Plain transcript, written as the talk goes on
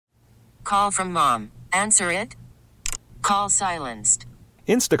Call from mom. Answer it. Call silenced.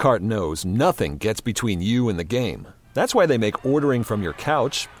 Instacart knows nothing gets between you and the game. That's why they make ordering from your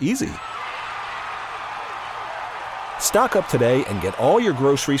couch easy. Stock up today and get all your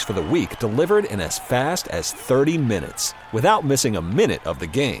groceries for the week delivered in as fast as 30 minutes without missing a minute of the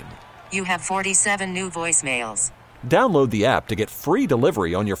game. You have 47 new voicemails. Download the app to get free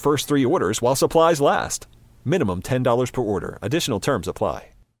delivery on your first 3 orders while supplies last. Minimum $10 per order. Additional terms apply.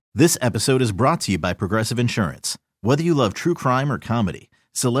 This episode is brought to you by Progressive Insurance. Whether you love true crime or comedy,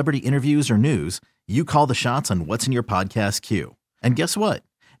 celebrity interviews or news, you call the shots on what's in your podcast queue. And guess what?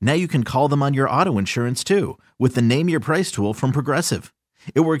 Now you can call them on your auto insurance too with the Name Your Price tool from Progressive.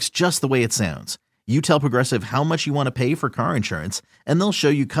 It works just the way it sounds. You tell Progressive how much you want to pay for car insurance, and they'll show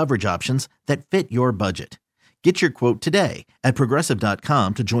you coverage options that fit your budget. Get your quote today at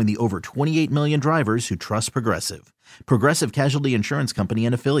Progressive.com to join the over 28 million drivers who trust Progressive. Progressive Casualty Insurance Company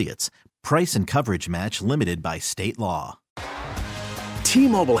and Affiliates. Price and coverage match limited by state law.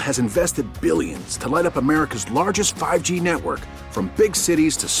 T-Mobile has invested billions to light up America's largest 5G network, from big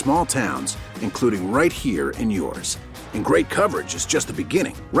cities to small towns, including right here in yours. And great coverage is just the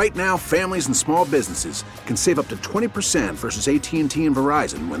beginning. Right now, families and small businesses can save up to 20% versus AT&T and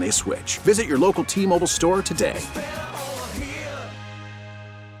Verizon when they switch. Visit your local T-Mobile store today.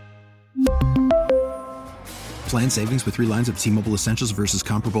 Plan savings with 3 lines of T-Mobile Essentials versus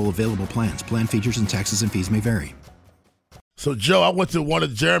comparable available plans. Plan features and taxes and fees may vary. So, Joe, I went to one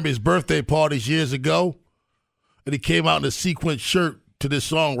of Jeremy's birthday parties years ago, and he came out in a sequin shirt to this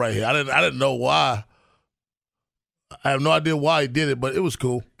song right here. I didn't know why. I have no idea why he did it, but it was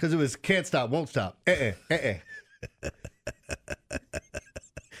cool. Because it was Can't Stop, Won't Stop. You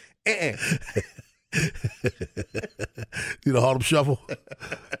know Harlem Shuffle?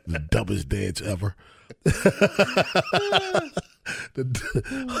 The dumbest dance ever.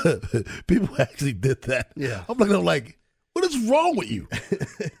 People actually did that. Yeah. I'm like, what is wrong with you?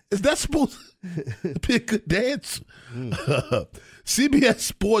 Is that supposed to be a good dance? CBS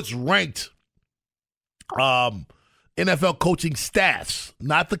Sports ranked NFL coaching staffs,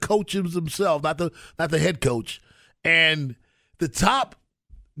 not the coaches themselves, not the head coach. And the top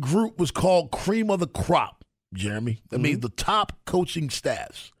group was called Cream of the Crop, Jeremy. That means the top coaching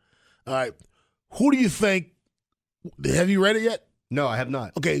staffs. All right. Who do you think? Have you read it yet? No, I have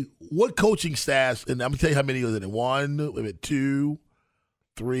not. Okay. What coaching staffs? And I'm going to tell you how many was in it. 1, 2,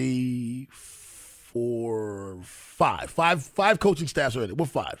 3, 4, 5. Five coaching staffs are in it. What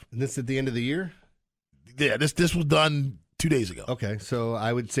 5? And this at the end of the year? Yeah, this was done 2 days ago. Okay, so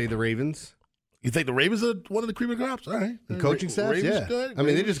I would say the Ravens. You think the Ravens are one of the cream of the crops? All right. The coaching staff? Ravens Yeah. good. I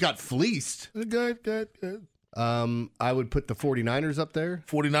mean, they just got fleeced. Good. I would put the 49ers up there.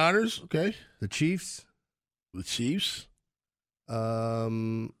 49ers, okay. The Chiefs. The Chiefs. I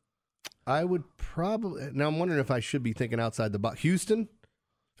would probably. Now I'm wondering if I should be thinking outside the box. Houston,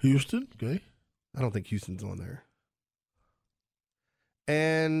 okay. I don't think Houston's on there.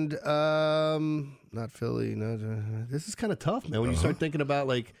 And not Philly. No, this is kind of tough, man. When you start thinking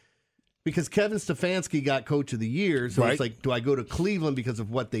about because Kevin Stefanski got Coach of the Year, so Right. it's like, do I go to Cleveland because of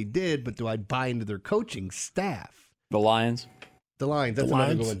what they did, but do I buy into their coaching staff? The Lions. The Lions. That's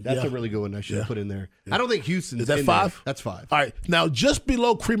another good one. That's a really good one I should have put in there. I don't think Houston's Is that in 5? there. That's 5. All right. Now, just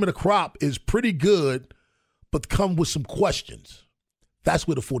below cream of the crop is pretty good, but come with some questions. That's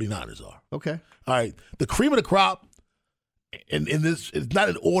where the 49ers are. Okay. All right. The cream of the crop, and this it's not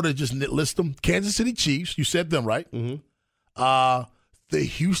in order, just list them. Kansas City Chiefs, you said them, right? Mm-hmm. The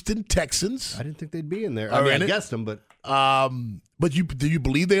Houston Texans. I didn't think they'd be in there. I guessed them, but do you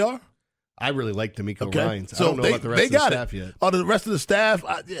believe they are? I really like D'Amico Okay. Ryans. So I don't know about the rest of the staff yet. Oh, the rest of the staff.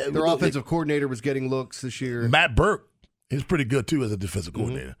 Their offensive coordinator was getting looks this year. Matt Burke is pretty good too as a defensive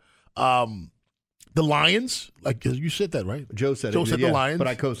coordinator. The Lions, like you said that, right? Joe said the Lions, but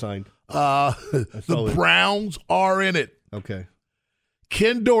I co-signed. The Browns are in it. Okay.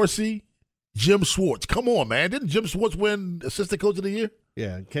 Ken Dorsey, Jim Schwartz. Come on, man! Didn't Jim Schwartz win Assistant Coach of the Year?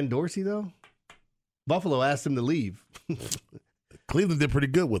 Yeah, Ken Dorsey though. Buffalo asked him to leave. Cleveland did pretty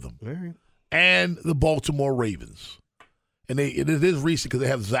good with him. All right. And the Baltimore Ravens. And it is recent because they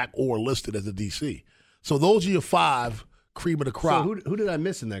have Zach Orr listed as a DC. So those are your 5 cream of the crop. So who did I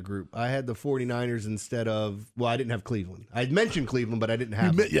miss in that group? I had the 49ers instead of, I didn't have Cleveland. I mentioned Cleveland, but I didn't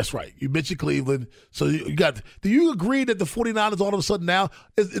have them. Yes, right. You mentioned Cleveland. So you got, do you agree that the 49ers all of a sudden now,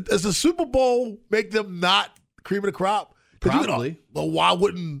 does the Super Bowl make them not cream of the crop? Probably. Well, why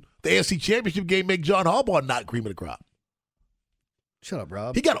wouldn't the AFC Championship game make John Harbaugh not cream of the crop? Shut up,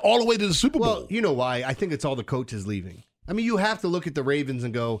 Rob. He got all the way to the Super Bowl. Well, you know why. I think it's all the coaches leaving. I mean, you have to look at the Ravens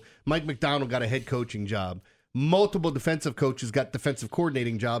and go, Mike McDonald got a head coaching job. multiple defensive coaches got defensive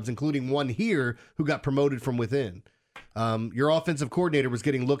coordinating jobs, including one here who got promoted from within. Your offensive coordinator was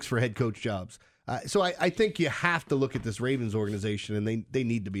getting looks for head coach jobs. So I think you have to look at this Ravens organization, and they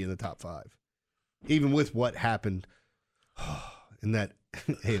need to be in the top 5, even with what happened in that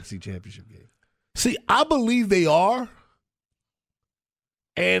AFC Championship game. See, I believe they are.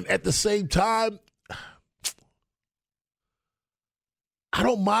 And at the same time, I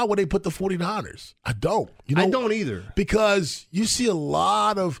don't mind when they put the 49ers. I don't. I don't either. Because you see a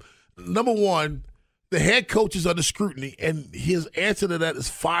lot of, number one, the head coach is under scrutiny, and his answer to that is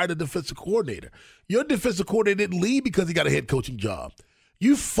fire the defensive coordinator. Your defensive coordinator didn't leave because he got a head coaching job.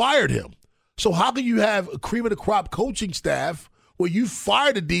 You fired him. So how can you have a cream of the crop coaching staff where you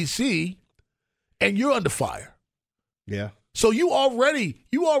fired the DC and you're under fire? Yeah. So you already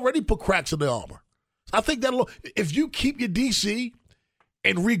put cracks in the armor. I think that if you keep your DC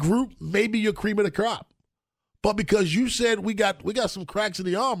and regroup, maybe you're cream of the crop. But because you said we got some cracks in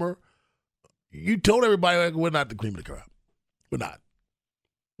the armor, you told everybody like, we're not the cream of the crop. We're not.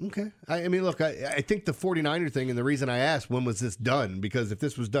 Okay. I mean, look, I think the 49er thing, and the reason I asked when was this done, because if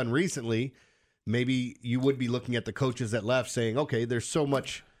this was done recently, maybe you would be looking at the coaches that left saying, okay, there's so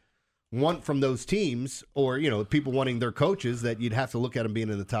much want from those teams, or, people wanting their coaches, that you'd have to look at them being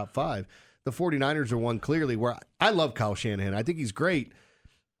in the top 5. The 49ers are one clearly where I love Kyle Shanahan. I think he's great.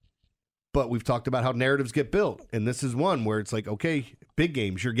 But we've talked about how narratives get built, and this is one where it's like, okay, big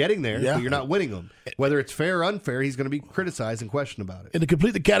games, you're getting there, but you're not winning them. Whether it's fair or unfair, he's going to be criticized and questioned about it. And to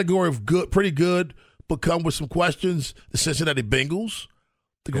complete the category of good, pretty good, but come with some questions, the Cincinnati Bengals,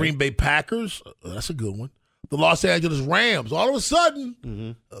 the Green Bay Packers, that's a good one. The Los Angeles Rams, all of a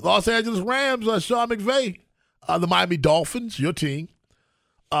sudden, Los Angeles Rams, Sean McVay, the Miami Dolphins, your team,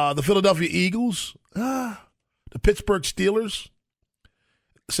 the Philadelphia Eagles, the Pittsburgh Steelers,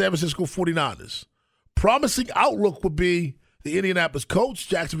 San Francisco 49ers. Promising outlook would be the Indianapolis Colts,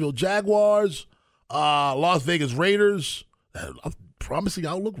 Jacksonville Jaguars, Las Vegas Raiders. Promising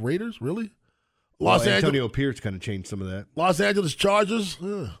outlook, Raiders, really? Antonio Pierce kind of changed some of that. Los Angeles Chargers,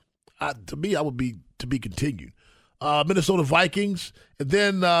 to me, I would be to be continued. Minnesota Vikings, and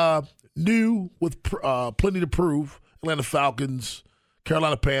then new with plenty to prove, Atlanta Falcons,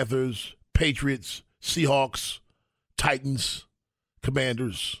 Carolina Panthers, Patriots, Seahawks, Titans,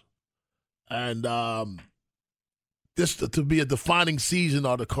 Commanders, and this to be a defining season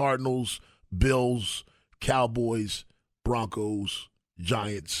are the Cardinals, Bills, Cowboys, Broncos,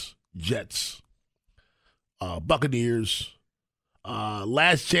 Giants, Jets, Buccaneers,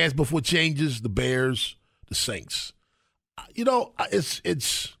 last chance before changes, the Bears, the Saints.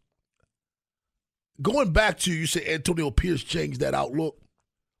 It's going back to, you say Antonio Pierce changed that outlook.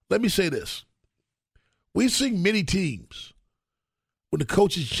 Let me say this. We've seen many teams, when the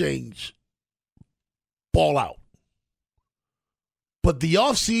coaches change, ball out. But the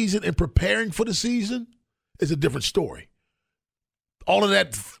offseason and preparing for the season is a different story. All of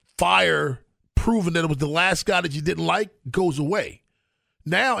that fire proving that it was the last guy that you didn't like goes away.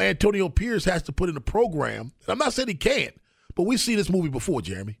 Now Antonio Pierce has to put in a program. And I'm not saying he can't, but we've seen this movie before,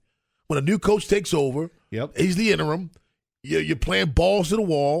 Jeremy. When a new coach takes over, he's the interim. You're playing balls to the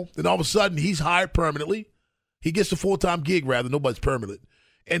wall. Then all of a sudden he's hired permanently. He gets a full-time gig, rather. Nobody's permanent.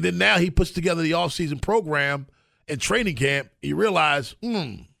 And then now he puts together the offseason program and training camp. You realize,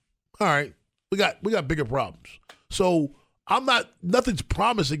 all right, we got bigger problems. So nothing's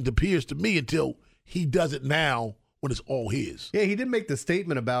promising to Pierce to me until he does it now when it's all his. Yeah, he did make the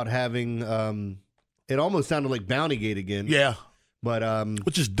statement about having, it almost sounded like Bountygate again. Yeah. But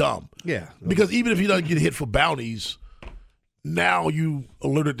which is dumb. Yeah. Because even if he doesn't get hit for bounties, now you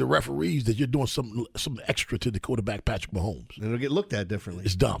alerted the referees that you're doing something extra to the quarterback, Patrick Mahomes. And it'll get looked at differently.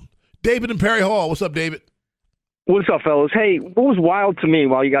 It's dumb. David in Perry Hall. What's up, David? What's up, fellas? Hey, what was wild to me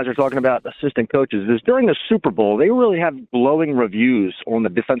while you guys are talking about assistant coaches is during the Super Bowl, they really have glowing reviews on the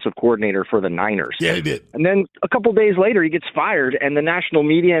defensive coordinator for the Niners. Yeah, they did. And then a couple days later, he gets fired, and the national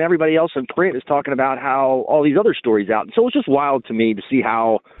media and everybody else in print is talking about how all these other stories out. And so it's just wild to me to see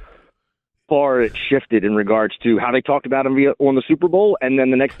how far it shifted in regards to how they talked about him on the Super Bowl, and then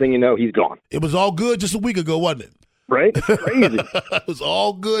the next thing you know, he's gone. It was all good just a week ago, wasn't it? Right? Crazy. It was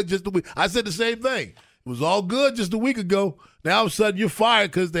all good just a week. I said the same thing. It was all good just a week ago. Now all of a sudden you're fired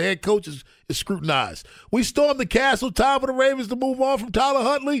because the head coach is scrutinized. We stormed the castle. Time for the Ravens to move on from Tyler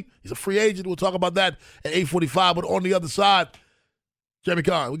Huntley. He's a free agent. We'll talk about that at 8:45. But on the other side, Jeremy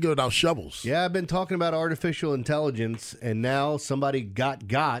Carr, we're giving out shovels. Yeah, I've been talking about artificial intelligence, and now somebody got,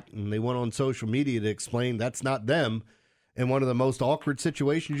 and they went on social media to explain that's not them in one of the most awkward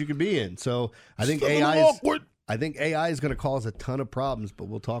situations you can be in. So I think AI is going to cause a ton of problems, but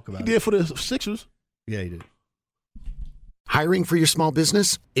we'll talk about it. He did for the Sixers. Yeah, he did. Hiring for your small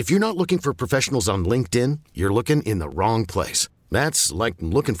business? If you're not looking for professionals on LinkedIn, you're looking in the wrong place. That's like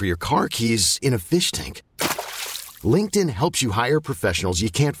looking for your car keys in a fish tank. LinkedIn helps you hire professionals you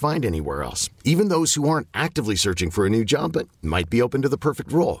can't find anywhere else, even those who aren't actively searching for a new job but might be open to the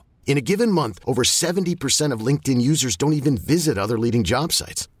perfect role. In a given month, over 70% of LinkedIn users don't even visit other leading job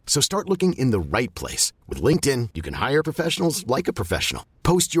sites. So start looking in the right place. With LinkedIn, you can hire professionals like a professional.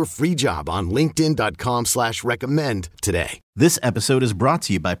 Post your free job on linkedin.com/recommend today. This episode is brought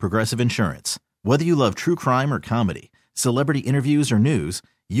to you by Progressive Insurance. Whether you love true crime or comedy, celebrity interviews or news,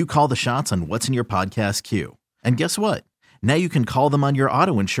 you call the shots on what's in your podcast queue. And guess what? Now you can call them on your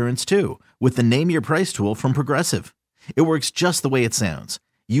auto insurance too with the Name Your Price tool from Progressive. It works just the way it sounds.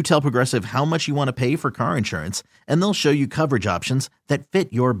 You tell Progressive how much you want to pay for car insurance, and they'll show you coverage options that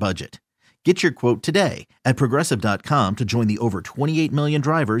fit your budget. Get your quote today at Progressive.com to join the over 28 million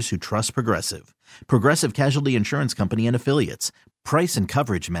drivers who trust Progressive. Progressive Casualty Insurance Company and Affiliates. Price and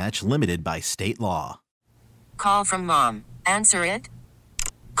coverage match limited by state law. Call from mom. Answer it.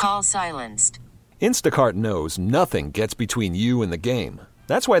 Call silenced. Instacart knows nothing gets between you and the game.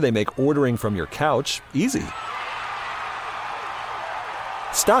 That's why they make ordering from your couch easy.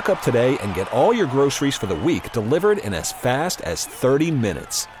 Stock up today and get all your groceries for the week delivered in as fast as 30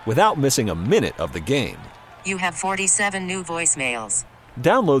 minutes without missing a minute of the game. You have 47 new voicemails.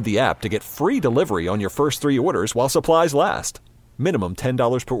 Download the app to get free delivery on your first 3 orders while supplies last. Minimum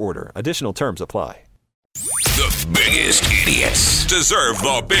 $10 per order. Additional terms apply. The biggest idiots deserve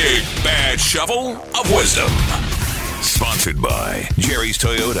the big bad shovel of wisdom. Sponsored by Jerry's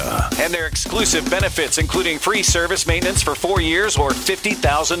Toyota. And their exclusive benefits, including free service maintenance for 4 years or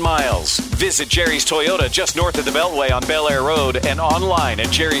 50,000 miles. Visit Jerry's Toyota just north of the Beltway on Bel Air Road and online at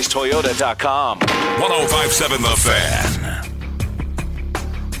jerrystoyota.com. 105.7 The Fan.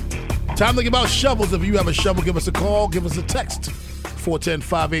 Time to think about shovels. If you have a shovel, give us a call, give us a text.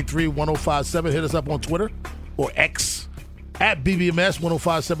 410-583-1057. Hit us up on Twitter or X at BBMS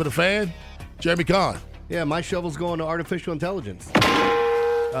 1057 The Fan. Jeremy Kahn. Yeah, my shovel's going to artificial intelligence.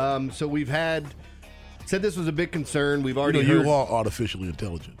 So we've said this was a big concern. We've already heard. You are artificially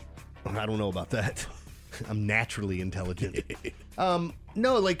intelligent. I don't know about that. I'm naturally intelligent.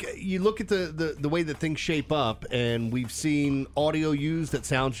 No, like you look at the way that things shape up, and we've seen audio used that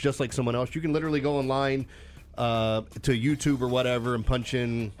sounds just like someone else. You can literally go online to YouTube or whatever and punch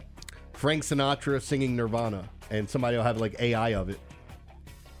in Frank Sinatra singing Nirvana, and somebody will have like AI of it.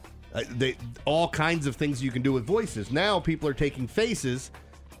 All kinds of things you can do with voices. Now people are taking faces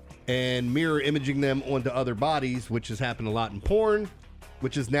and mirror imaging them onto other bodies, which has happened a lot in porn,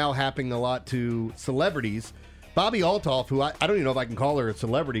 which is now happening a lot to celebrities. Bobby Altoff, who I don't even know if I can call her a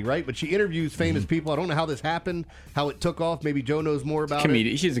celebrity, right? But she interviews famous people. I don't know how this happened, how it took off. Maybe Joe knows more about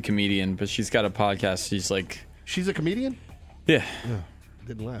it. She's a comedian, but she's got a podcast. She's a comedian? Yeah.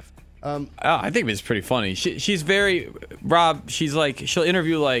 Didn't laugh. I think it's pretty funny. She's very Rob. She's like she'll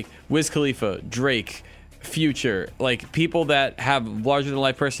interview like Wiz Khalifa, Drake, Future, like people that have larger than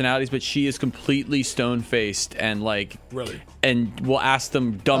life personalities, but she is completely stone faced and like really, and will ask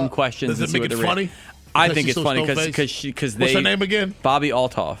them dumb questions. Does it make it funny? I think it's funny because they. What's her name again? Bobby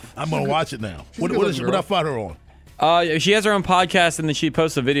Altoff. I'm gonna watch it now. What I find her on? She has her own podcast and then she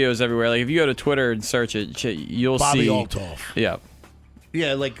posts the videos everywhere. Like if you go to Twitter and search it, you'll Bobby see Altoff. Yeah.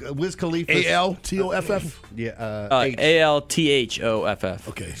 Yeah, like Wiz Khalifa. ALTOFF? Yeah. ALTHOFF.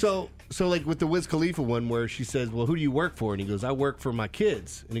 Okay. So like with the Wiz Khalifa one where she says, well, who do you work for? And he goes, I work for my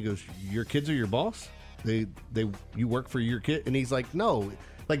kids. And he goes, your kids are your boss? You work for your kid? And he's like, no.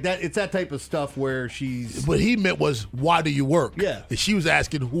 Like that, it's that type of stuff where she's. What he meant was, why do you work? Yeah. And she was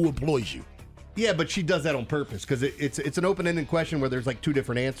asking who employs you. Yeah, but she does that on purpose because it's an open-ended question where there's like two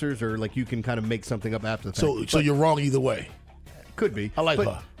different answers, or like you can kind of make something up after the fact. So you're wrong either way. Could be. I like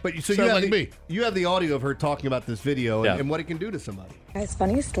her. But so you have the audio of her talking about this video and what it can do to somebody. Guys,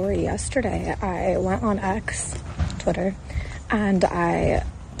 funny story. Yesterday, I went on X, Twitter, and I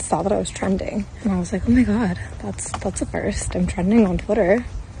saw that I was trending, and I was like, "Oh my god, that's a first! I'm trending on Twitter.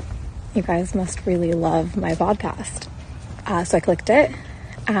 You guys must really love my podcast." So I clicked it,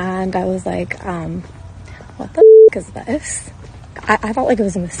 and I was like, "What the is this?" I felt like it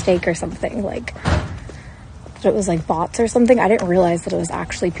was a mistake or something, like. It was like bots or something. I didn't realize that it was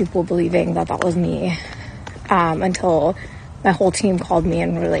actually people believing that was me until my whole team called me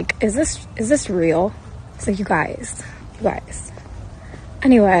and were like, is this real? It's like, you guys.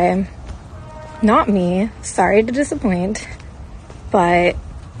 Anyway, not me. Sorry to disappoint, but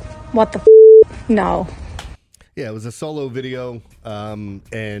what the no. Yeah, it was a solo video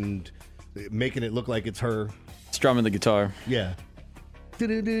and making it look like it's her. Strumming the guitar. Yeah.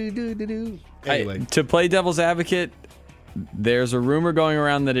 Do-do-do-do-do-do. Anyway. To play devil's advocate, there's a rumor going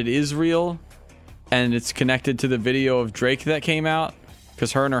around that it is real, and it's connected to the video of Drake that came out,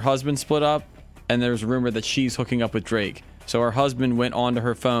 because her and her husband split up, and there's a rumor that she's hooking up with Drake. So her husband went onto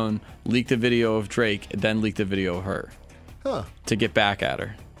her phone, leaked a video of Drake, and then leaked a video of her to get back at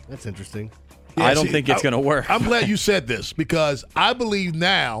her. That's interesting. Yeah, I don't think it's going to work. I'm glad you said this, because I believe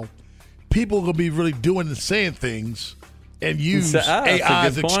now people are going to be really doing and saying things and use AI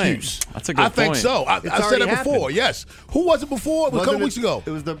as an excuse. That's a good point. I think so. I said it before. Yes. Who was it before? It was a couple weeks ago.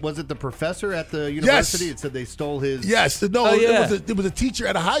 Was it the professor at the university? Yes. It said they stole his. Yes. No, it was a teacher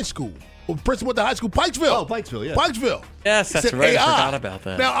at a high school. Well, Princeton went to high school, Pikesville. Oh, Pikesville, yeah. Pikesville. Yes, that's right. I forgot about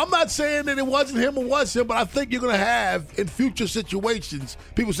that. Now, I'm not saying that it wasn't him or was him, but I think you're going to have, in future situations,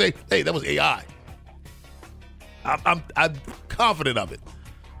 people say, hey, that was AI. I'm confident of it.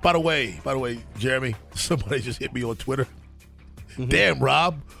 By the way, Jeremy, somebody just hit me on Twitter. Mm-hmm. Damn,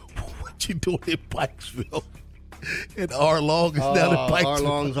 Rob, what you doing in Pikesville? And R-Long is down in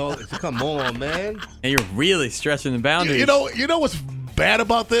Pikesville. R-Long's come on, man. And you're really stretching the boundaries. You know what's bad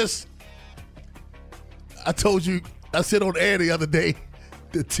about this? I told you, I said on air the other day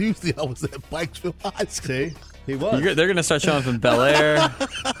that Tuesday I was at Pikesville High School. See, he was. They're going to start showing from Bel Air.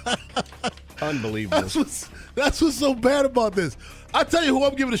 Unbelievable. That's what's so bad about this. I tell you who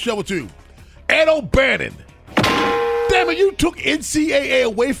I'm giving the shovel to. Ed O'Bannon. Damn it, you took NCAA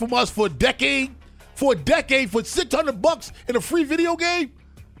away from us for a decade? For $600 in a free video game?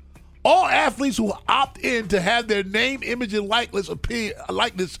 All athletes who opt in to have their name, image, and likeness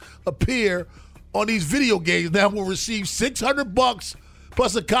appear on these video games now will receive $600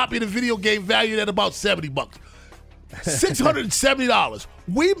 plus a copy of the video game valued at about $70. $670.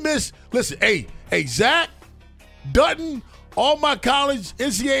 We miss. Listen, hey, Zach, Dutton, all my college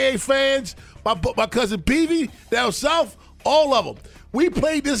NCAA fans, my cousin Peavy down south, all of them. We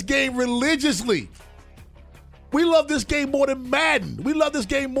played this game religiously. We love this game more than Madden. We love this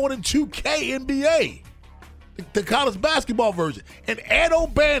game more than 2K NBA, the college basketball version. And Ed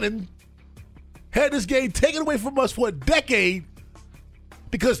O'Bannon had this game taken away from us for a decade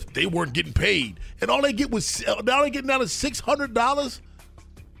because they weren't getting paid. And all they getting down to $600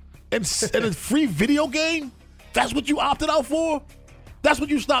 and a free video game? That's what you opted out for? That's what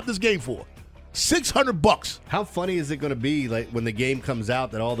you stopped this game for. $600. How funny is it going to be like when the game comes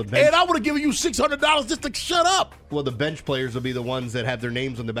out that all the bench... And I would have given you $600 just to shut up. Well, the bench players will be the ones that have their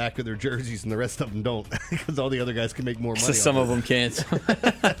names on the back of their jerseys and the rest of them don't because all the other guys can make more money. So some of them can't.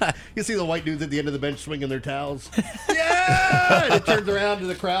 You see the white dudes at the end of the bench swinging their towels? Yeah! And it turns around to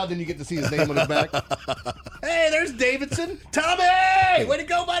the crowd, and you get to see his name on his back. Hey, there's Davidson. Tommy! Way to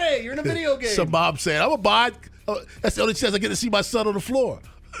go, buddy. You're in a video game. Some mom saying, I'm going to buy it. That's the only chance I get to see my son on the floor.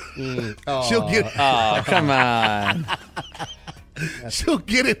 She'll get it. Oh, come on. She'll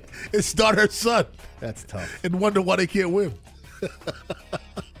get it and start her son. That's tough. And wonder why they can't win.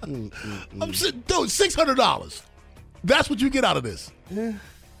 I'm saying, dude, $600. That's what you get out of this. Yeah,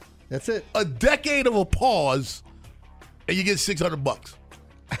 that's it. A decade of a pause, and you get $600.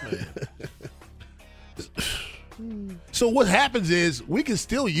 So what happens is we can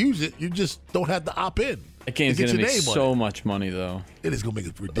still use it. You just don't have to opt in. That game's going to make so much money, though. It is going to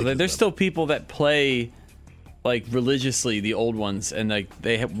make it ridiculous. There's still people that play like religiously the old ones, and like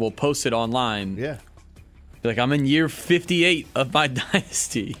will post it online. Yeah, like I'm in year 58 of my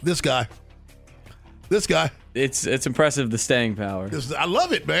dynasty. This guy. It's impressive, the staying power. I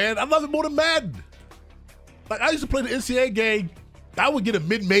love it, man. I love it more than Madden. Like I used to play the NCAA game. I would get a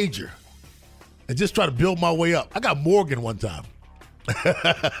mid-major and just try to build my way up. I got Morgan one time.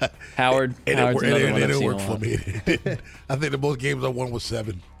 Howard. It didn't work for me. I think the most games I won was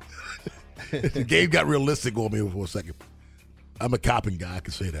 7. The game got realistic on me for a second. I'm a copping guy. I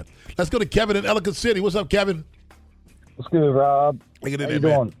can say that. Let's go to Kevin in Ellicott City. What's up, Kevin? What's good, Rob? How you doing?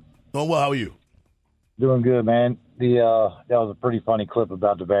 Doing well. How are you? Doing good, man. That was a pretty funny clip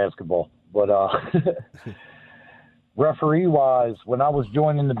about the basketball. But referee-wise, when I was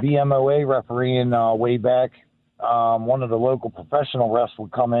joining the BMOA refereeing way back, one of the local professional refs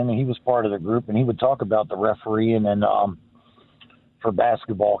would come in, and he was part of the group, and he would talk about the refereeing and for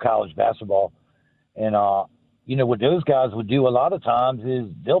basketball, college basketball. And, what those guys would do a lot of times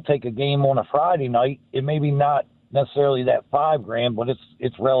is they'll take a game on a Friday night. It may be not necessarily that $5,000, but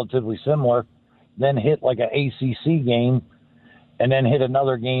it's relatively similar. Then hit like an ACC game, and then hit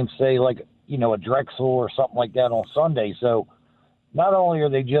another game, say like, a Drexel or something like that on Sunday. So not only are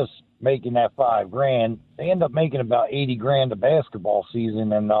they just making that $5,000, they end up making about $80,000 a basketball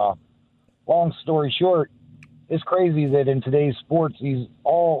season. And long story short, it's crazy that in today's sports,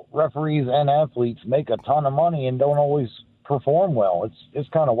 all referees and athletes make a ton of money and don't always perform well. It's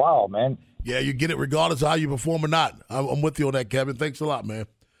kind of wild, man. Yeah, you get it regardless of how you perform or not. I'm with you on that, Kevin. Thanks a lot, man.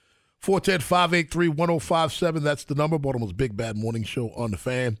 410-583-1057. That's the number. Baltimore's Big Bad Morning Show on the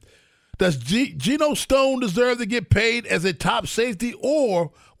Fan. Does Geno Stone deserve to get paid as a top safety,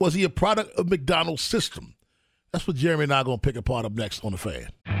 or was he a product of McDonald's system? That's what Jeremy and I are going to pick apart up next on the Fan.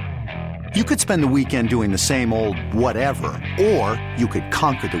 You could spend the weekend doing the same old whatever, or you could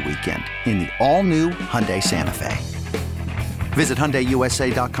conquer the weekend in the all-new Hyundai Santa Fe. Visit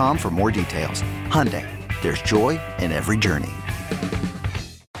HyundaiUSA.com for more details. Hyundai, there's joy in every journey.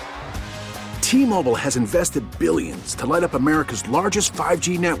 T-Mobile has invested billions to light up America's largest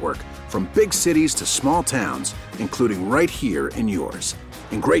 5G network, from big cities to small towns, including right here in yours.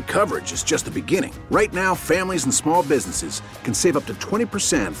 And great coverage is just the beginning. Right now, families and small businesses can save up to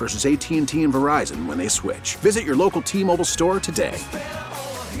 20% versus AT&T and Verizon when they switch. Visit your local T-Mobile store today.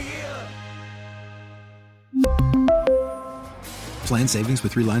 Plan savings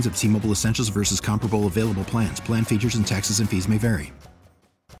with 3 lines of T-Mobile Essentials versus comparable available plans. Plan features and taxes and fees may vary.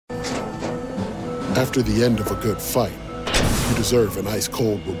 After the end of a good fight, you deserve an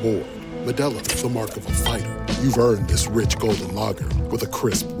ice-cold reward. Modelo is the mark of a fighter. You've earned this rich golden lager with a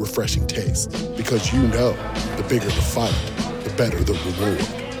crisp, refreshing taste. Because you know, the bigger the fight, the better the reward.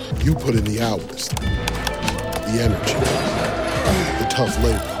 You put in the hours, the energy, the tough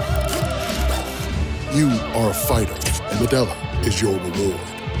labor. You are a fighter, and Modelo is your reward.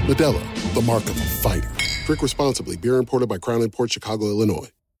 Modelo, the mark of a fighter. Drink responsibly. Beer imported by Crown Imports, Chicago, Illinois.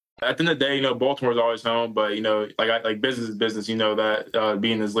 At the end of the day, Baltimore's always home, but, like business is business, that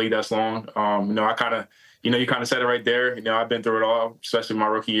being in this league that's long. I kind of, you kind of said it right there. I've been through it all, especially my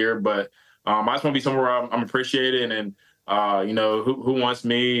rookie year, but I just want to be somewhere where I'm appreciated and, who wants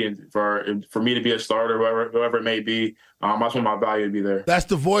me and for me to be a starter, whoever it may be. I just want my value to be there. That's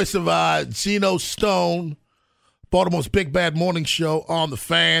the voice of Geno Stone, Baltimore's Big Bad Morning Show on the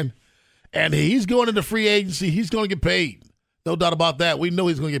Fan. And he's going into free agency. He's going to get paid. No doubt about that. We know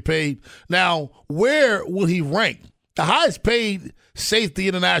he's going to get paid. Now, where will he rank? The highest paid safety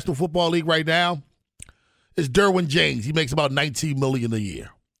in the National Football League right now is Derwin James. He makes about $19 million a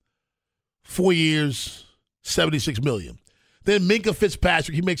year. 4 years, $76 million. Then Minka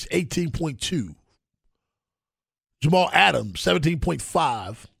Fitzpatrick, he makes $18.2. Jamal Adams,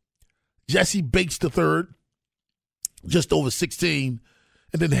 $17.5. Jesse Bates III, just over $16.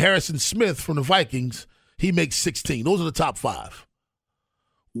 And then Harrison Smith from the Vikings, he makes $16. Those are the top 5.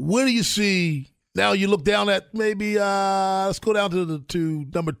 Where do you see, now you look down at maybe, let's go down to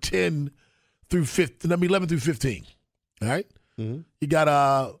number 10 through 15, number 11 through 15. All right? Mm-hmm. You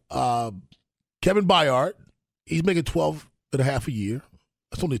got Kevin Byard. He's making $12.5 a year.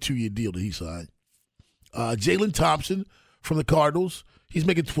 That's only a 2-year deal that he signed. Jalen Thompson from the Cardinals. He's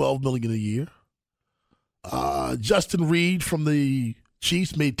making $12 million a year. Justin Reed from the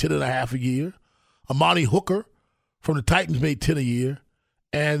Chiefs made $10.5 a year. Amani Hooker from the Titans made $10 a year.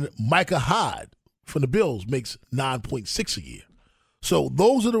 And Micah Hyde from the Bills makes $9.6 a year. So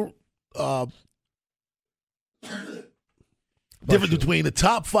those are the difference between the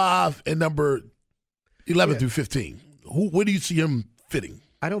top 5 and number 11 through 15. Where do you see him fitting?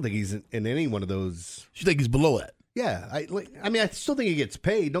 I don't think he's in any one of those. You think he's below that? Yeah. I still think he gets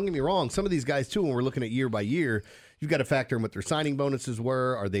paid. Don't get me wrong. Some of these guys, too, when we're looking at year by year, you've got to factor in what their signing bonuses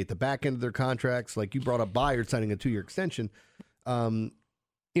were. Are they at the back end of their contracts? Like you brought up Byard signing a 2-year extension.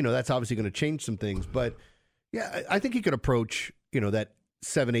 That's obviously going to change some things. But, yeah, I think he could approach, that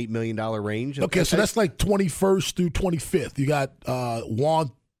 $7-8 million range. Okay, so that's like 21st through 25th. You got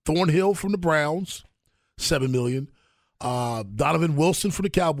Juan Thornhill from the Browns, $7 million. Donovan Wilson from the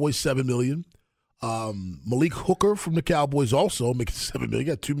Cowboys, $7 million. Malik Hooker from the Cowboys also making $7 million.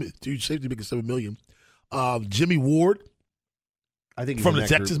 You got two safety making $7 million. Jimmy Ward, I think from the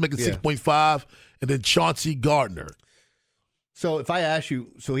Texans making 6.5, and then Chauncey Gardner. So if I ask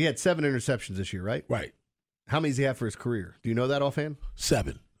you, so he had 7 interceptions this year, right? Right. How many does he have for his career? Do you know that offhand?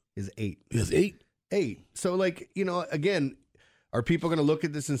 7. Is 8. He has 8? 8. So again, are people going to look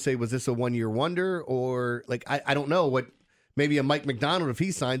at this and say, was this a 1-year wonder? Or I don't know what. Maybe a Mike McDonald, if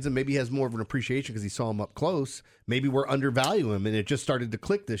he signs him, maybe he has more of an appreciation because he saw him up close. Maybe we're undervaluing him, and it just started to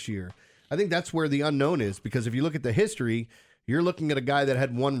click this year. I think that's where the unknown is, because if you look at the history, you're looking at a guy that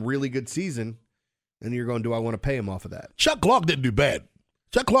had one really good season, and you're going, do I want to pay him off of that? Chuck Clark didn't do bad.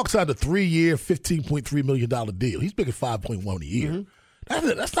 Chuck Clark signed a 3-year, $15.3 million deal. He's making $5.1 a year.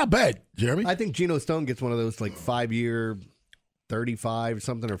 Mm-hmm. That's not bad, Jeremy. I think Geno Stone gets one of those 5-year, 35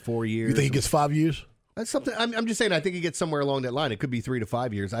 something, or 4 years. You think he gets 5 years? That's something. I'm just saying. I think he gets somewhere along that line. It could be 3 to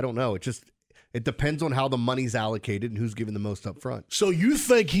 5 years. I don't know. It depends on how the money's allocated and who's given the most up front. So you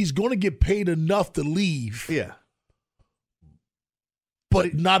think he's going to get paid enough to leave? Yeah.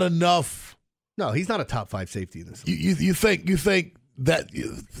 but not enough. No, he's not a top 5 safety in this. You think that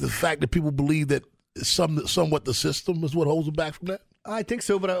the fact that people believe that somewhat the system is what holds him back from that? I think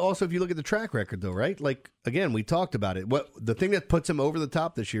so, but also if you look at the track record, though, right? Like, again, we talked about it. The thing that puts him over the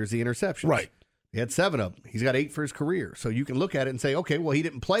top this year is the interceptions. Right. He had 7 of them. He's got 8 for his career. So you can look at it and say, okay, well, he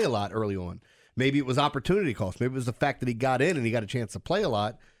didn't play a lot early on. Maybe it was opportunity cost. Maybe it was the fact that he got in and he got a chance to play a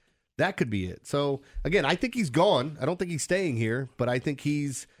lot. That could be it. So, again, I think he's gone. I don't think he's staying here, but I think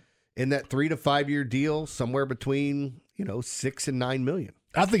he's in that 3 to 5 year deal somewhere between, $6 and $9 million.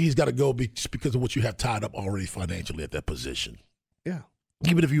 I think he's got to go just because of what you have tied up already financially at that position. Yeah.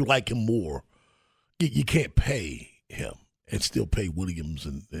 Even if you like him more, you can't pay him and still pay Williams.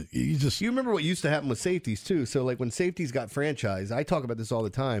 And you remember what used to happen with safeties, too. So, like, when safeties got franchised, I talk about this all the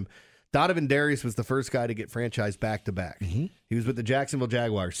time. Donovan Darius was the first guy to get franchised back-to-back. Mm-hmm. He was with the Jacksonville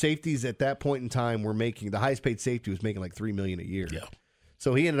Jaguars. Safeties at that point in time were making, the highest-paid safety was making like $3 million a year. Yeah.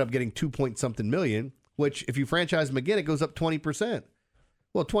 So he ended up getting $2-point-something million, which if you franchise him again, it goes up 20%.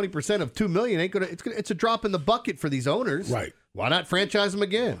 Well, 20% of $2 million ain't gonna. It's a drop in the bucket for these owners. Right. Why not franchise him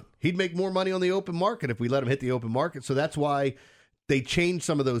again? He'd make more money on the open market if we let him hit the open market. So that's why they changed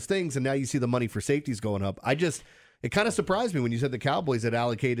some of those things, and now you see the money for safeties going up. It kind of surprised me when you said the Cowboys had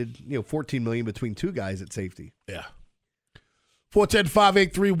allocated $14 million between 2 guys at safety. Yeah.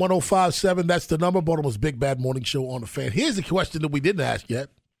 410-583-1057. That's the number. Baltimore's Big Bad Morning Show on the Fan. Here's the question that we didn't ask yet.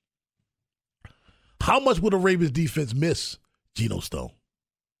 How much will the Ravens defense miss Geno Stone?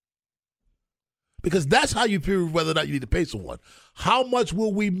 Because that's how you prove whether or not you need to pay someone. How much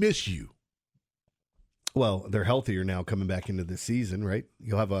will we miss you? Well, they're healthier now coming back into this season, right?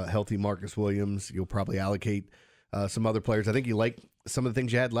 You'll have a healthy Marcus Williams. You'll probably allocate some other players. I think you like some of the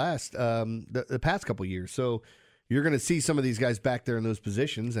things you had last the past couple of years. So you're going to see some of these guys back there in those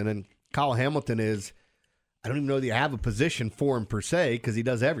positions. And then Kyle Hamilton is, I don't even know that you have a position for him per se because he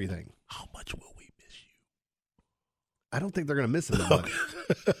does everything. How much will we miss you? I don't think they're going to miss him that much.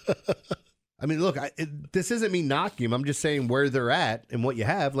 I mean, look, this isn't me knocking him. I'm just saying where they're at and what you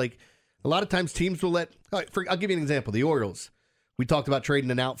have. Like, a lot of times teams will I'll give you an example. The Orioles. We talked about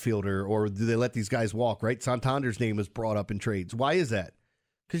trading an outfielder, or do they let these guys walk, right? Santander's name was brought up in trades. Why is that?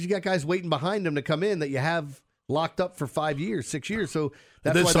 Because you got guys waiting behind him to come in that you have locked up for 5 years, 6 years. So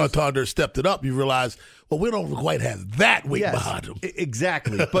that's and then Santander stepped it up. You realize, well, we don't quite have that weight behind him.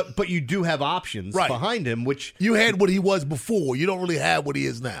 Exactly. but you do have options behind him, which you had what he was before. You don't really have what he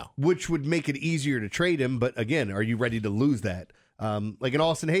is now, which would make it easier to trade him. But again, are you ready to lose that? Like an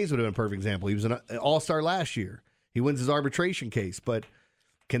Austin Hayes would have been a perfect example. He was an all-star last year. He wins his arbitration case, but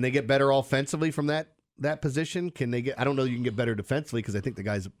can they get better offensively from that position? Can they get? I don't know. You can get better defensively because I think the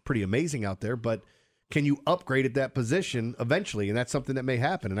guy's pretty amazing out there. But can you upgrade at that position eventually? And that's something that may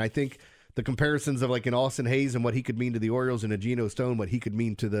happen. And I think the comparisons of like an Austin Hayes and what he could mean to the Orioles and a Geno Stone, what he could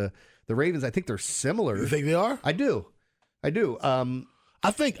mean to the Ravens, I think they're similar. You think they are? I do. I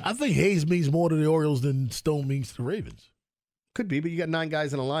think Hayes means more to the Orioles than Stone means to the Ravens. Could be, but you got 9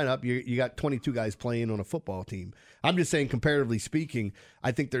 guys in a lineup. You got 22 guys playing on a football team. I'm just saying, comparatively speaking,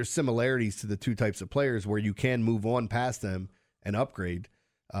 I think there's similarities to the 2 types of players where you can move on past them and upgrade,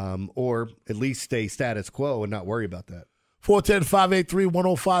 or at least stay status quo and not worry about that.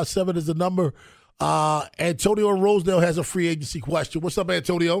 410-583-1057 is the number. Antonio Rosedale has a free agency question. What's up,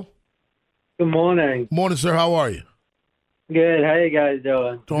 Antonio? Good morning. Morning, sir. How are you? Good. How you guys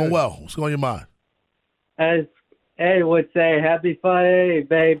doing? Doing well. What's going on your mind? As Ed would say, happy Friday,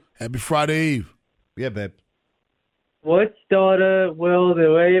 babe. Happy Friday Eve. Yeah, babe. What starter will the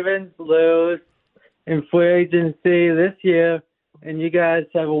Ravens lose in free agency this year? And you guys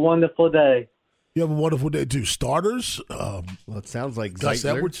have a wonderful day. You have a wonderful day, too. Starters? Well, it sounds like Gus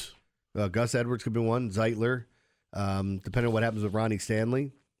Zeitler. Edwards? Gus Edwards could be one. Zeitler. Depending on what happens with Ronnie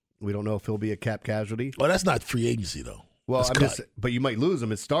Stanley. We don't know if he'll be a cap casualty. Well, that's not free agency, though. Well, but you might lose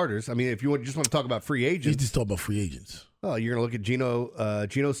them as starters. I mean, if you just want to talk about free agents. He's just talking about free agents. Oh, you're going to look at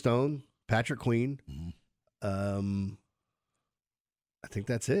Geno Stone, Patrick Queen. Mm-hmm. I think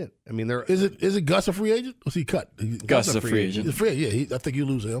that's it. I mean, is it Gus a free agent? Was he cut? Gus is a free agent. He's free. Yeah, I think you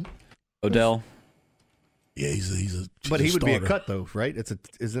lose him. Odell. Yeah, he's a. But he would be a starter. cut though, right?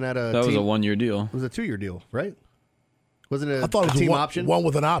 Isn't that a? That was a 1-year deal. It was a 2-year deal, right? Wasn't it? I thought it was team one, option. One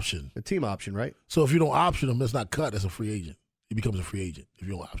with an option. A team option, right? So if you don't option him, it's not cut. That's a free agent. He becomes a free agent if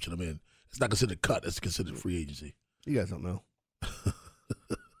you don't option him in. It's not considered cut. It's considered free agency. You guys don't know.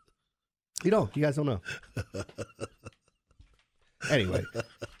 You guys don't know. Anyway,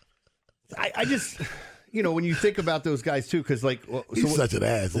 I just, when you think about those guys too, because he's such an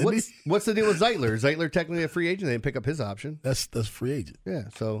ass. What's the deal with Zeitler? Is Zeitler technically a free agent? They didn't pick up his option. That's free agent. Yeah,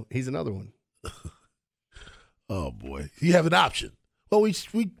 so he's another one. Oh boy, you have an option. Well,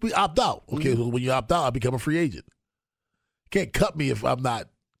 we opt out. Okay, so when you opt out, I become a free agent. Can't cut me if I'm not.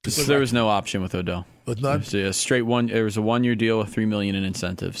 So there was no option with Odell. With none? It was a straight one. It was a 1-year deal with $3 million in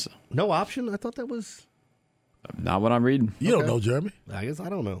incentives. No option? I thought that was. Not what I'm reading. You don't know, Jeremy. I guess I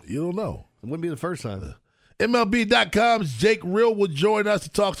don't know. You don't know. It wouldn't be the first time. MLB.com's Jake Real will join us to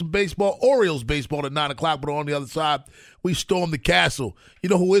talk some baseball. Orioles baseball at 9 o'clock, but on the other side, we storm the castle. You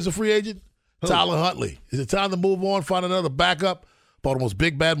know who is a free agent? Who? Tyler Huntley. Is it time to move on, find another backup? Baltimore's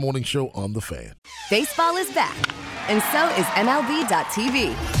Big Bad Morning Show on The Fan. Baseball is back, and so is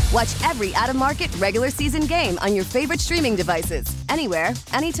MLB.tv. Watch every out-of-market regular season game on your favorite streaming devices, anywhere,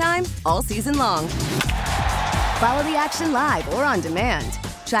 anytime, all season long. Follow the action live or on demand.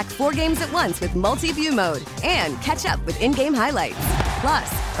 Track 4 games at once with multi-view mode and catch up with in-game highlights.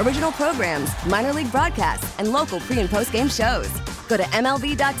 Plus, original programs, minor league broadcasts, and local pre- and post-game shows. Go to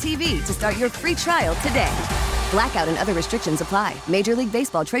MLB.tv to start your free trial today. Blackout and other restrictions apply. Major League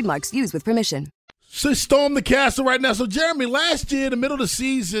Baseball trademarks used with permission. So storm the castle right now. So, Jeremy, last year in the middle of the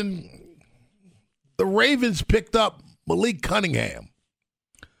season, the Ravens picked up Malik Cunningham.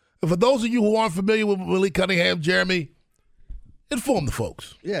 And for those of you who aren't familiar with Malik Cunningham, Jeremy, inform the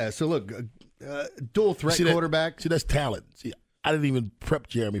folks. Yeah, so look, dual threat quarterback. See, that's talent. See, I didn't even prep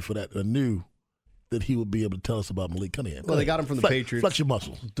Jeremy for that. I knew that he would be able to tell us about Malik Cunningham. Well, they got him from the Patriots. Flex your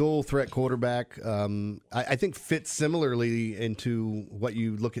muscles. Dual threat quarterback. I think fits similarly into what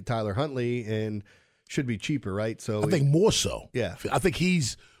you look at Tyler Huntley and should be cheaper, right? So I think more so. Yeah. I think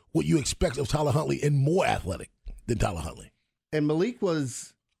he's what you expect of Tyler Huntley and more athletic than Tyler Huntley. And Malik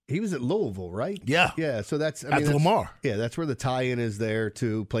was at Louisville, right? Yeah. Yeah, so that's After Lamar. Yeah, that's where the tie-in is there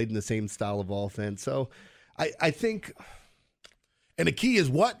too. Played in the same style of offense. So I think. And the key is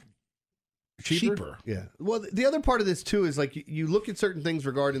what? Cheaper. Yeah. Well, the other part of this, too, is like you look at certain things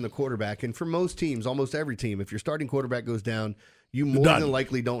regarding the quarterback, and for most teams, almost every team, if your starting quarterback goes down, you more than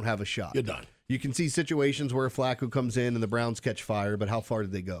likely don't have a shot. You're done. You can see situations where Flacco comes in and the Browns catch fire, but how far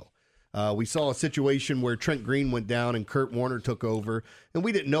did they go? We saw a situation where Trent Green went down and Kurt Warner took over, and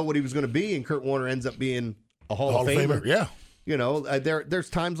we didn't know what he was going to be, and Kurt Warner ends up being a Hall of Famer. Yeah. You know, there's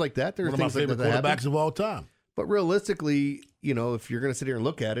times like that. There are One of my things like favorite that quarterbacks of all time. But realistically, you know, if you're going to sit here and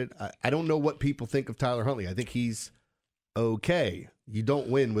look at it, I don't know what people think of Tyler Huntley. I think he's okay. You don't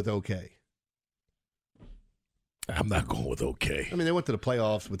win with okay. I'm not going with okay. I mean, they went to the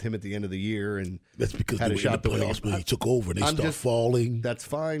playoffs with him at the end of the year, and that's because had they a were shot in the playoffs when he took over. They start falling. That's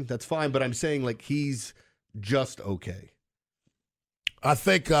fine. That's fine. But I'm saying, like, he's just okay. I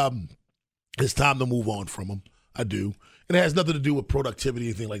think it's time to move on from him. I do. And it has nothing to do with productivity or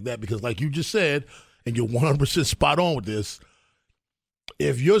anything like that, because like you just said, and you're 100% spot on with this,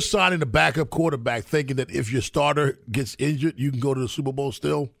 if you're signing a backup quarterback thinking that if your starter gets injured, you can go to the Super Bowl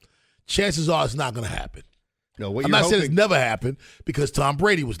still, chances are it's not going to happen. No, I'm not saying it's never happened, because Tom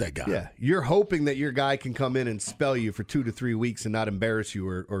Brady was that guy. Yeah, you're hoping that your guy can come in and spell you for 2 to 3 weeks and not embarrass you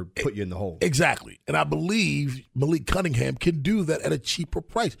or put you in the hole. Exactly. And I believe Malik Cunningham can do that at a cheaper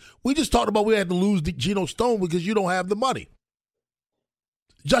price. We just talked about we had to lose Geno Stone because you don't have the money.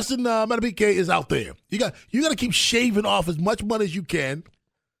 Justin Madubuike is out there. You got to keep shaving off as much money as you can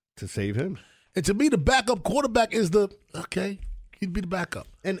to save him. And to me, the backup quarterback is he'd be the backup.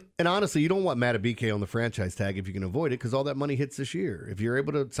 And honestly, you don't want Madubuike on the franchise tag if you can avoid it, because all that money hits this year. If you're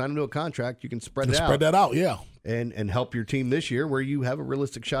able to sign him to a contract, you can spread it out. Spread that out, yeah. And help your team this year, where you have a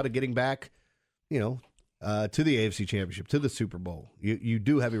realistic shot of getting back, to the AFC Championship, to the Super Bowl. You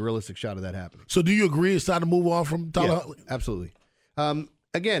do have a realistic shot of that happening. So do you agree it's time to move on from Tyler Huntley? Absolutely.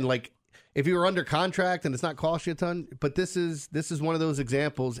 Again, like, if you were under contract and it's not cost you a ton, but this is one of those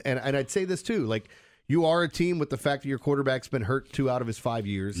examples, and I'd say this too, like, you are a team with the fact that your quarterback's been hurt 2 out of his 5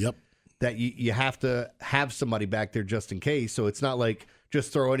 years. Yep. That you have to have somebody back there just in case. So it's not like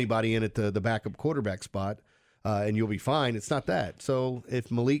just throw anybody in at the backup quarterback spot and you'll be fine. It's not that. So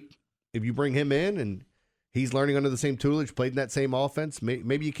if you bring him in and he's learning under the same tutelage, played in that same offense,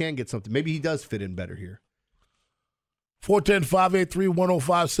 maybe you can get something. Maybe he does fit in better here.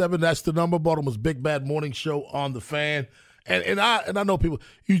 410-583-1057. That's the number. Baltimore's Big Bad Morning Show on The Fan. And I know people,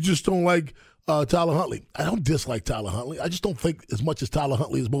 you just don't like Tyler Huntley. I don't dislike Tyler Huntley. I just don't think as much as Tyler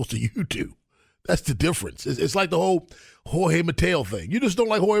Huntley as most of you do. That's the difference. It's like the whole Jorge Mateo thing. You just don't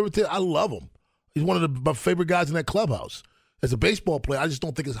like Jorge Mateo. I love him. He's one of my favorite guys in that clubhouse. As a baseball player, I just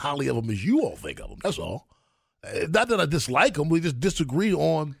don't think as highly of him as you all think of him. That's all. Not that I dislike him. We just disagree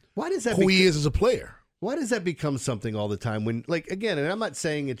on who he is as a player. Why does that become something all the time? When, like, again, and I'm not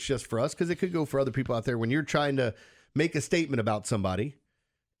saying it's just for us, because it could go for other people out there. When you're trying to make a statement about somebody,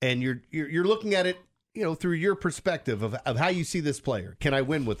 and you're looking at it, through your perspective of how you see this player. Can I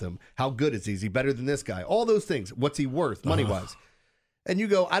win with him? How good is he? Is he better than this guy? All those things. What's he worth money-wise? and you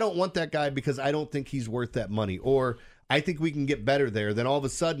go, I don't want that guy because I don't think he's worth that money, or I think we can get better there, then all of a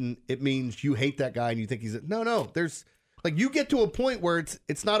sudden it means you hate that guy and you think he's no. There's like you get to a point where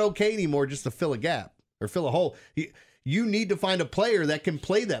it's not okay anymore just to fill a gap or fill a hole. You need to find a player that can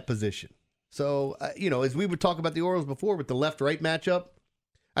play that position. So as we would talk about the Orioles before with the left-right matchup,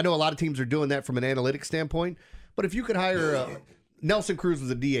 I know a lot of teams are doing that from an analytics standpoint. But if you could hire Nelson Cruz was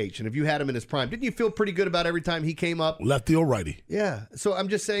a DH, and if you had him in his prime, didn't you feel pretty good about every time he came up? Lefty or righty? Yeah. So I'm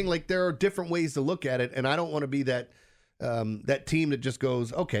just saying, like, there are different ways to look at it, and I don't want to be that team that just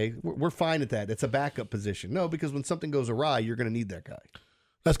goes, okay, we're fine at that. It's a backup position. No, because when something goes awry, you're going to need that guy.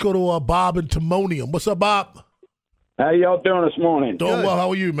 Let's go to Bob in Timonium. What's up, Bob? How y'all doing this morning? Doing well. How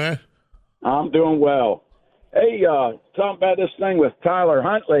are you, man? I'm doing well. Hey, talking about this thing with Tyler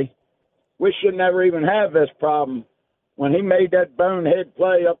Huntley, we should never even have this problem. When he made that bonehead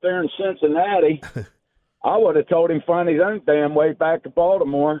play up there in Cincinnati, I would have told him find his own damn way back to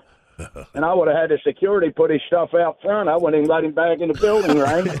Baltimore. And I would have had the security put his stuff out front. I wouldn't even let him back in the building,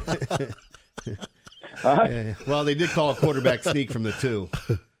 right? Well, they did call a quarterback sneak from the 2.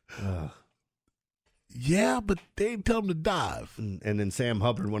 Yeah, but they didn't tell him to dive. And then Sam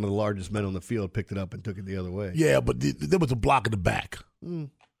Hubbard, one of the largest men on the field, picked it up and took it the other way. Yeah, but there was a block in the back.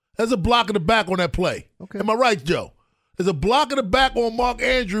 There's a block in the back on that play. Okay. Am I right, Joe? There's a block in the back on Mark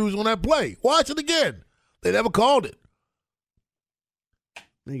Andrews on that play. Watch it again. They never called it.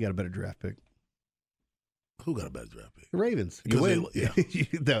 You got a better draft pick. Who got a better draft pick? The Ravens. You win. Was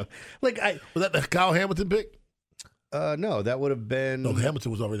that the Kyle Hamilton pick? No, that would have been. No,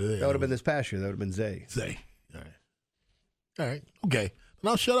 Hamilton was already there. That would have been this past year. That would have been Zay. All right. Okay.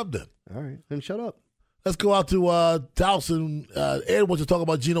 Now shut up then. All right. Then shut up. Let's go out to Towson. Ed wants to talk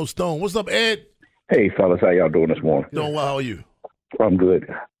about Geno Stone. What's up, Ed? Hey, fellas. How y'all doing this morning? Doing well. How are you? I'm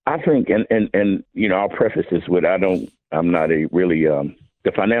good. I think, and I'll preface this with I'm not a really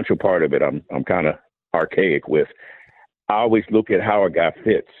the financial part of it. I'm kind of archaic with. I always look at how a guy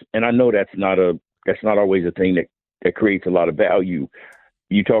fits, and I know that's not always a thing that creates a lot of value.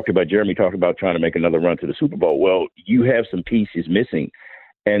 Jeremy talked about trying to make another run to the Super Bowl. Well, you have some pieces missing,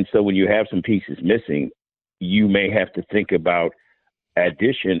 and so when you have some pieces missing, you may have to think about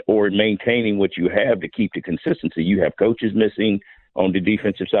addition or maintaining what you have to keep the consistency. You have coaches missing on the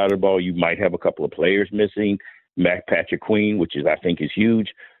defensive side of the ball. You might have a couple of players missing. Patrick Queen, which I think is huge.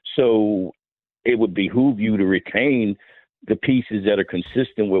 So it would behoove you to retain the pieces that are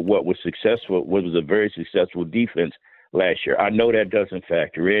consistent with what was a very successful defense last year. I know that doesn't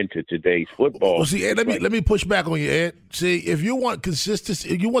factor into today's football. Well, see, Ed, let me push back on you, Ed. See, if you want consistency,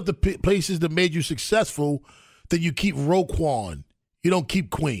 if you want the places that made you successful, then you keep Roquan. You don't keep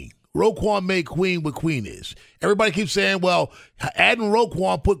Queen. Roquan made Queen what Queen is. Everybody keeps saying, well, adding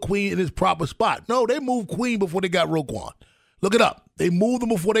Roquan put Queen in his proper spot. No, they moved Queen before they got Roquan. Look it up. They moved him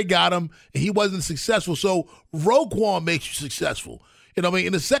before they got him, and he wasn't successful. So Roquan makes you successful. You know what I mean?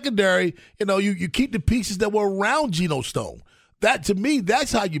 In the secondary, you keep the pieces that were around Geno Stone. That, to me,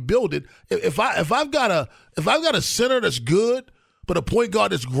 that's how you build it. If I've got a center that's good, but a point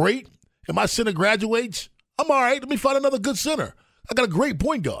guard that's great, and my center graduates, I'm all right. Let me find another good center. I got a great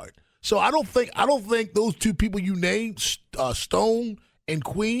point guard. So I don't think those two people you named, Stone and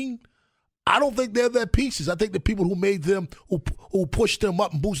Queen, I don't think they're their pieces. I think the people who made them, who pushed them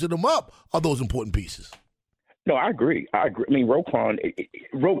up and boosted them up, are those important pieces. No, I agree. I mean, Roquan,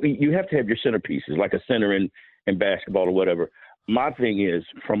 you have to have your centerpieces, like a center in basketball or whatever. My thing is,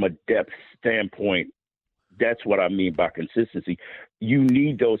 from a depth standpoint, that's what I mean by consistency. You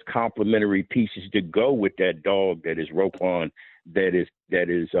need those complementary pieces to go with that dog that is Roquan, that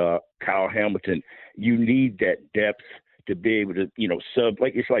is Kyle Hamilton. You need that depth to be able to, sub,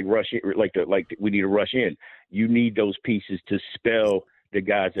 like it's like rush in, like we need to rush in. You need those pieces to spell the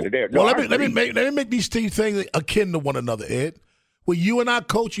guys that are there. No, well, let me make these things akin to one another, Ed. When you and I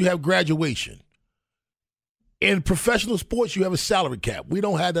coach, you have graduation. In professional sports, you have a salary cap. We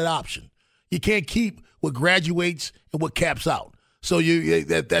don't have that option. You can't keep what graduates and what caps out. So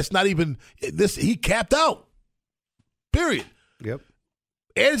that's not even this. He capped out. Period. Yep.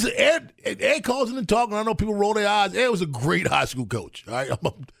 Ed calls in and talking. I know people roll their eyes. Ed was a great high school coach. All right?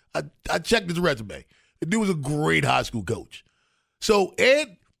 I checked his resume. The dude was a great high school coach. So,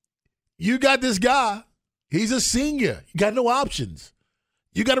 Ed, you got this guy. He's a senior. You got no options.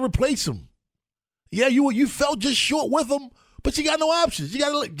 You got to replace him. Yeah, you felt just short with him, but you got no options.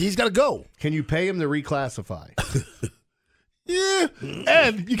 He's got to go. Can you pay him to reclassify? Yeah.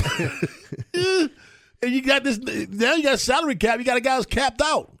 And you got this. Now you got a salary cap. You got a guy who's capped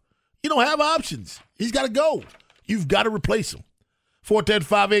out. You don't have options. He's got to go. You've got to replace him.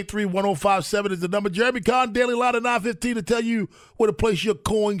 410-583-1057 is the number. Jeremy Conn, Daily Line at 9:15 to tell you where to place your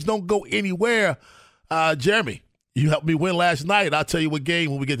coins. Don't go anywhere. Jeremy, you helped me win last night. I'll tell you what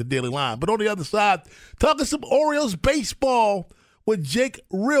game when we get to Daily Line. But on the other side, talking some Orioles baseball with Jake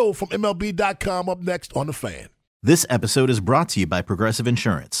Rill from MLB.com up next on The Fan. This episode is brought to you by Progressive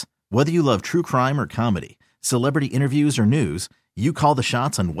Insurance. Whether you love true crime or comedy, celebrity interviews or news, you call the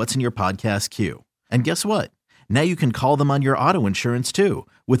shots on what's in your podcast queue. And guess what? Now you can call them on your auto insurance too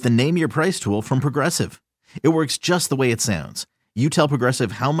with the Name Your Price tool from Progressive. It works just the way it sounds. You tell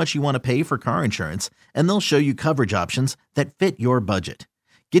Progressive how much you want to pay for car insurance, and they'll show you coverage options that fit your budget.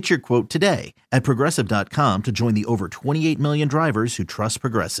 Get your quote today at Progressive.com to join the over 28 million drivers who trust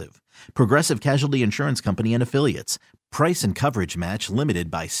Progressive. Progressive Casualty Insurance Company and Affiliates. Price and coverage match limited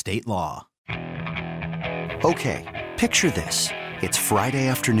by state law. Okay, picture this. It's Friday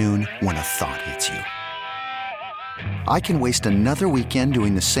afternoon when a thought hits you. I can waste another weekend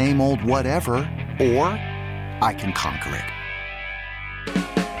doing the same old whatever, or I can conquer it.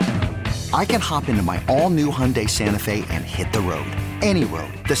 I can hop into my all-new Hyundai Santa Fe and hit the road. Any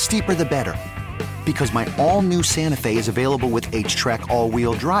road. The steeper, the better. Because my all-new Santa Fe is available with H-Track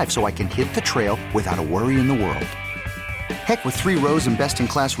all-wheel drive, so I can hit the trail without a worry in the world. Heck, with 3 rows and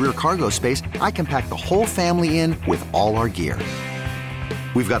best-in-class rear cargo space, I can pack the whole family in with all our gear.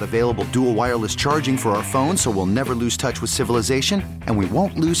 We've got available dual wireless charging for our phones, so we'll never lose touch with civilization, and we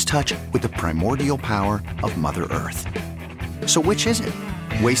won't lose touch with the primordial power of Mother Earth. So which is it?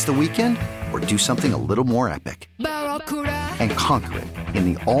 Waste the weekend or do something a little more epic? And conquer it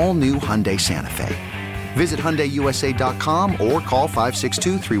in the all-new Hyundai Santa Fe. Visit HyundaiUSA.com or call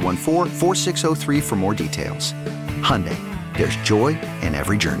 562-314-4603 for more details. Hyundai, there's joy in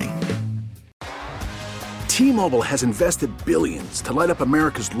every journey. T-Mobile has invested billions to light up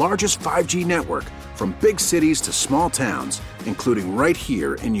America's largest 5G network, from big cities to small towns, including right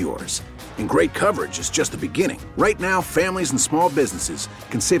here in yours. And great coverage is just the beginning. Right now, families and small businesses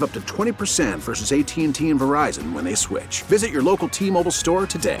can save up to 20% versus AT&T and Verizon when they switch. Visit your local T-Mobile store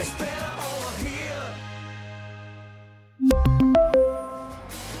today.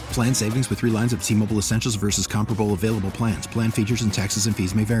 Plan savings with 3 lines of T-Mobile Essentials versus comparable available plans. Plan features and taxes and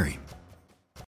fees may vary.